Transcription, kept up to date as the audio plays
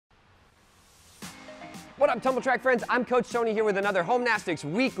What up, Tumbl Trak friends? I'm Coach Tony here with another Homenastics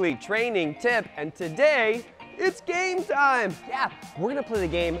weekly training tip, and today it's game time. Yeah, we're gonna play the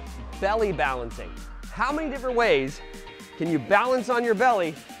game belly balancing. How many different ways can you balance on your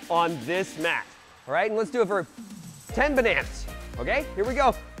belly on this mat? All right, and let's do it for 10 bananas. Okay, here we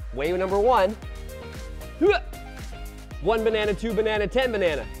go. Way number one. 1 banana, 2 banana, 10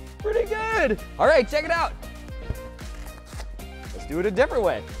 banana. Pretty good. All right, check it out. Let's do it a different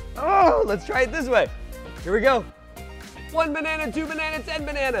way. Oh, let's try it this way. Here we go. 1 banana, 2 banana, 10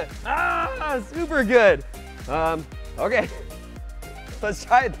 banana. Ah, super good. Okay, let's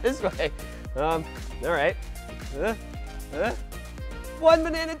try it this way. All right. 1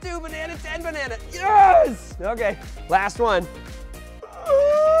 banana, 2 banana, 10 banana. Yes! Okay, last one.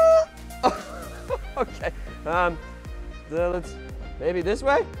 Okay, let's, maybe this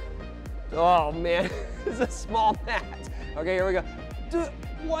way? Oh man, this is a small mat. Okay, here we go.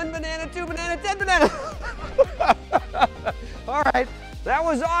 1 banana, 2 banana, 10 banana. All right, that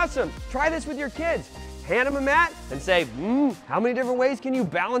was awesome. Try this with your kids. Hand them a mat and say, how many different ways can you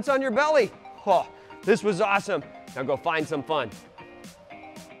balance on your belly? Oh, this was awesome. Now go find some fun.